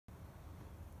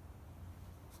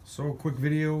So a quick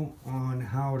video on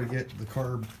how to get the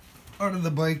carb out of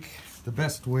the bike the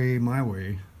best way, my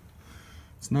way.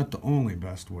 It's not the only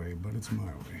best way, but it's my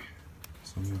way.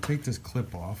 So I'm going to take this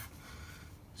clip off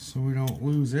so we don't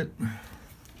lose it.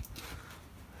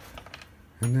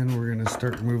 And then we're going to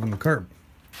start removing the carb.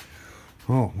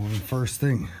 Oh, one first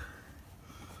thing.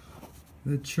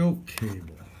 The choke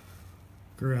cable.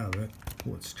 Grab it,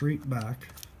 pull it straight back,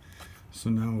 so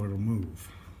now it'll move.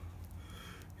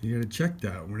 You gotta check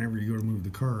that whenever you go to move the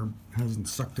carb, it hasn't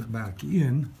sucked it back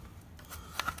in,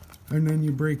 and then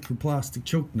you break your plastic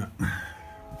choke nut.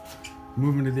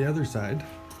 Moving to the other side,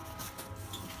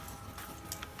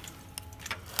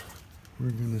 we're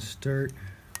gonna start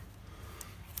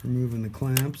removing the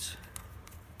clamps.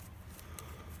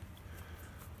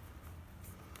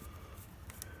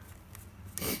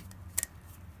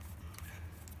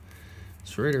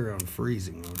 It's right around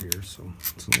freezing out here, so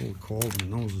it's a little cold and the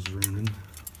nose is running.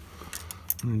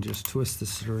 And then just twist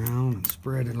this around and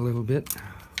spread it a little bit.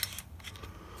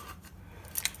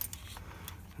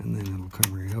 And then it'll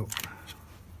come right out.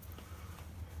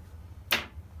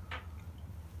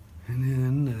 And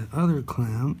then the other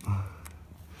clamp.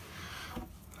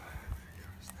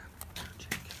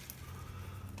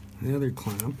 The other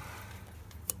clamp,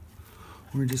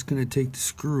 we're just going to take the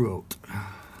screw out.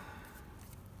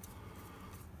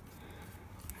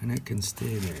 And it can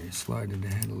stay there. You slide it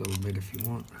ahead a little bit if you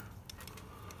want.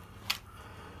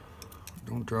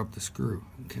 Don't drop the screw.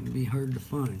 It can be hard to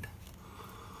find.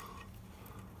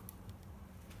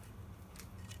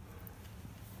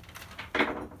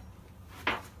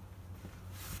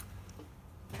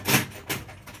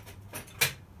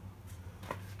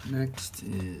 Next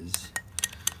is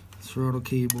throttle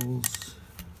cables.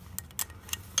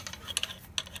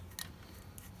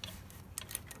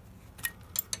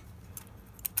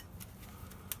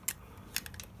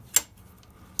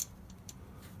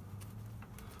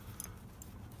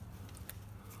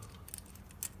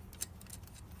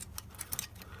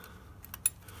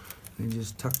 They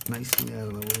just tucked nicely out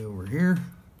of the way over here.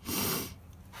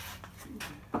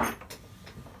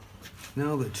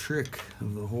 Now the trick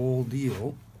of the whole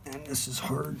deal, and this is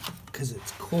hard because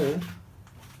it's cold,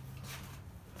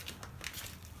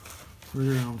 right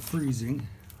around freezing,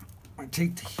 I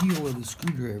take the heel of the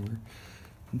screwdriver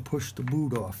and push the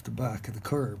boot off the back of the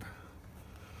carb.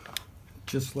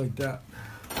 Just like that.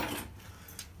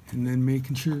 And then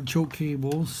making sure the choke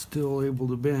cable's still able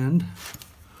to bend.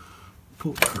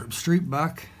 Pull the carb straight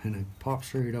back and it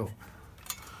pops right out.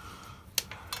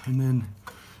 And then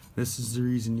this is the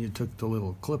reason you took the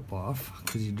little clip off,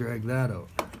 because you drag that out.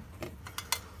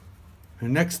 The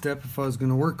next step, if I was going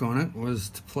to work on it, was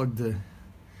to plug the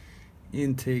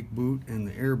intake boot and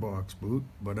the airbox boot,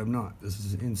 but I'm not. This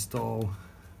is install,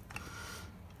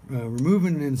 remove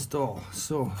and install.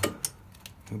 So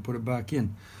I'll put it back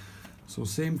in. So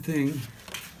same thing.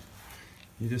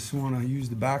 You just want to use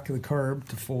the back of the carb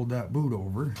to fold that boot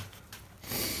over.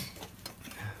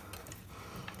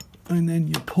 And then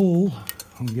you pull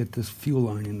and get this fuel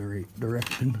line in the right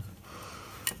direction.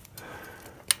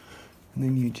 And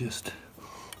then you just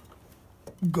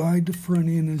guide the front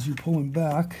in as you're pulling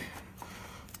back.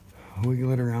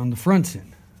 Wiggle it around the front's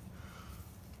in.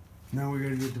 Now we got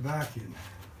to get the back in.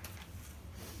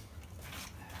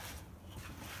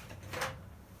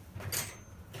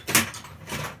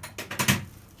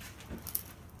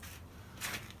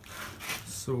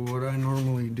 So what I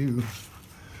normally do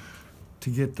to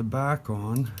get the back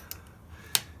on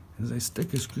is I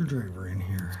stick a screwdriver in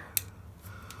here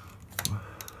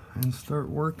and start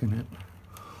working it.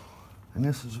 And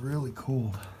this is really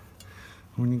cold.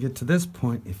 When you get to this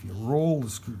point, if you roll the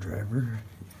screwdriver,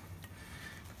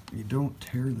 you don't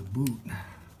tear the boot.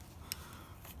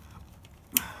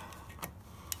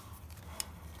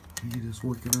 You just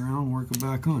work it around, work it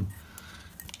back on.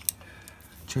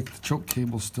 Check the choke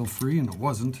cable's still free, and it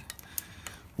wasn't.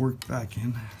 Work back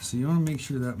in. So you want to make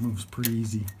sure that moves pretty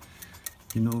easy.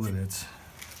 You know that it's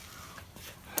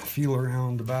feel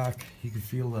around the back. You can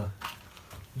feel the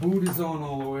boot is on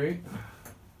all the way.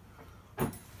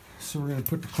 So we're going to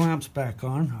put the clamps back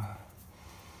on.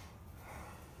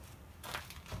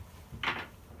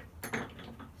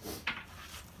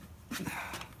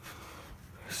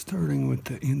 Starting with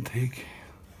the intake.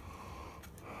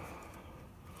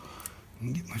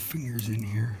 And get my fingers in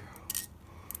here.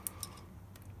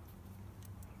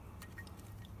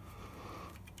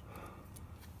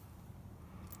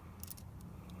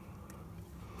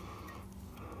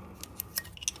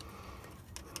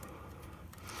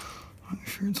 Make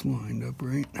sure it's lined up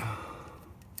right.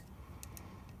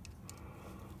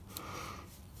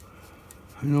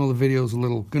 I know the video's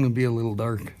gonna be a little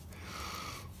dark.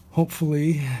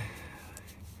 hopefully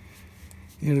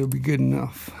it'll be good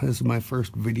enough. This is my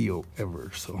first video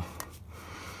ever, so.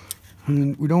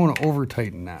 And we don't want to over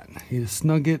tighten that. You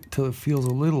snug it till it feels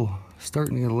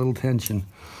starting to get a little tension.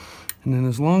 And then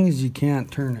as long as you can't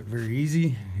turn it very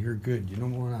easy, you're good. You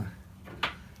don't want to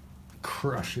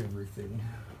crush everything.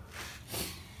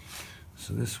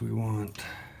 So this we want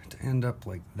to end up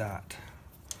like that.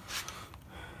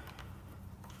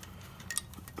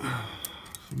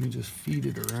 So we just feed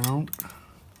it around.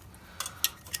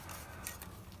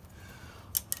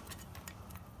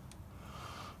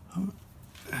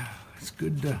 It's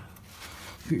good to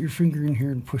get your finger in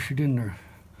here and push it in there.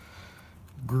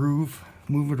 Groove,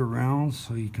 move it around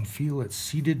so you can feel it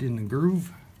seated in the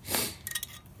groove.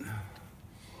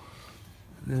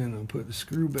 Then I'll put the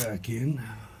screw back in.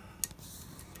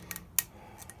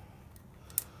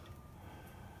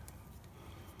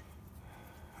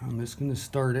 I'm just going to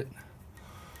start it,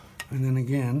 and then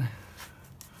again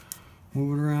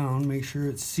move it around, make sure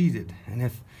it's seated. And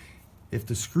if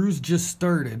the screw's just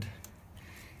started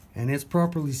and it's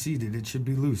properly seated, it should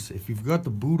be loose. If you've got the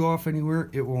boot off anywhere,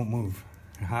 it won't move.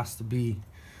 It has to be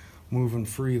moving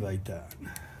free like that.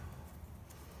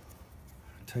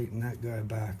 Tighten that guy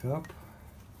back up.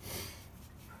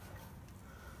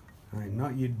 All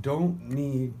right, you don't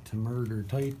need to murder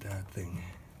tight that thing.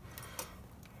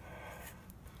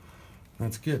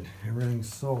 That's good.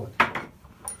 Everything's solid.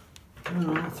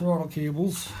 Throttle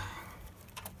cables.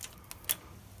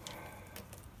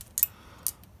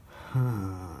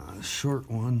 The short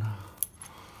one,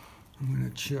 I'm going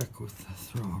to check with the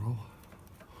throttle.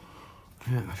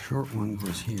 Yeah, short one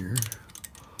goes here.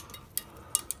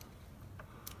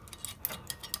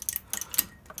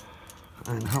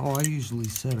 And how I usually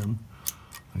set them,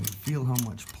 I can feel how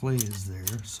much play is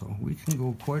there, so we can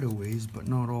go quite a ways, but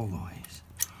not all the ways.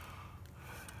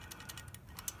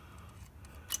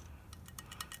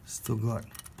 Still got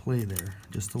play there,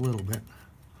 just a little bit.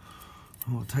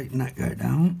 I'll tighten that guy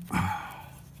down.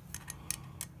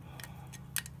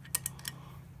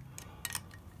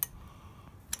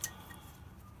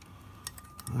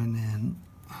 And then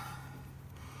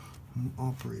I'll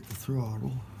operate the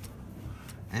throttle.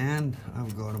 And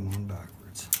I've got them on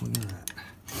backwards. Look at that.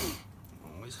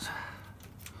 Always.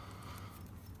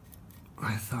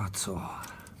 I thought so.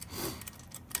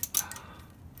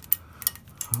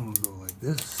 I'll go like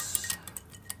this.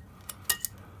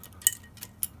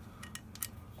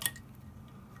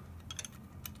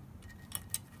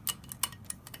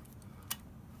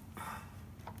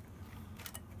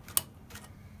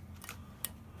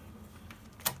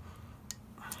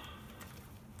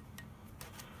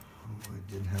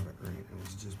 I did have it right. It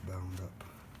was just bound up.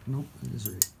 Nope, it is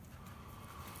right.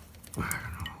 I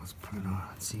don't know. Let's put it on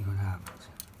and see what happens.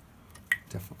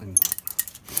 Definitely not.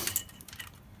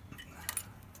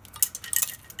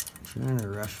 Trying to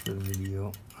rush for the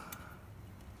video.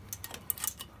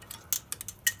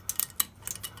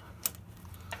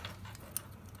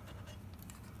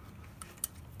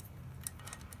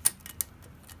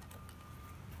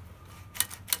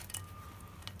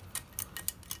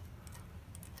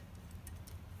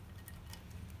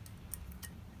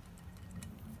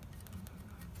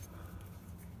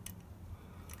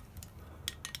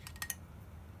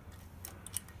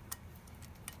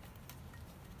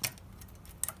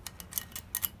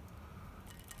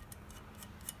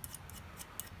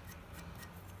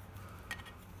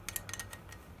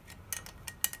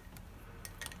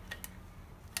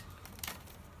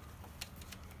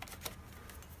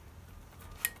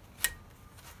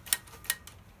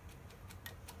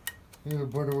 Yeah,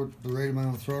 butter with the right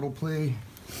amount of throttle play.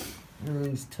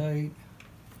 Everything's tight.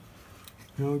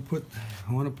 Now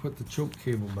I want to put the choke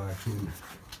cable back in.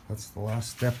 That's the last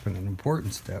step and an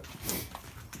important step.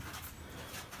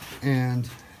 And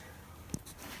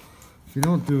if you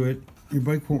don't do it, your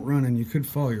bike won't run, and you could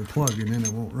follow your plug, and then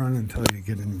it won't run until you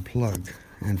get a new plug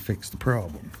and fix the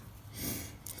problem.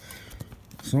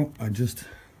 So I just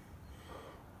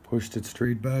pushed it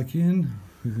straight back in.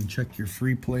 You can check your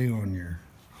free play on your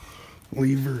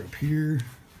lever up here,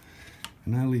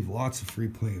 and I leave lots of free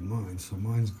play in mine, so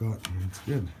mine's got, it's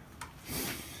good.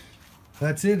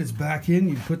 That's it, it's back in.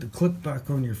 You put the clip back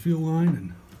on your fuel line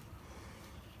and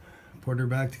put her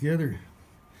back together.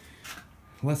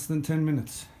 Less than 10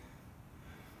 minutes.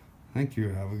 Thank you,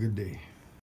 have a good day.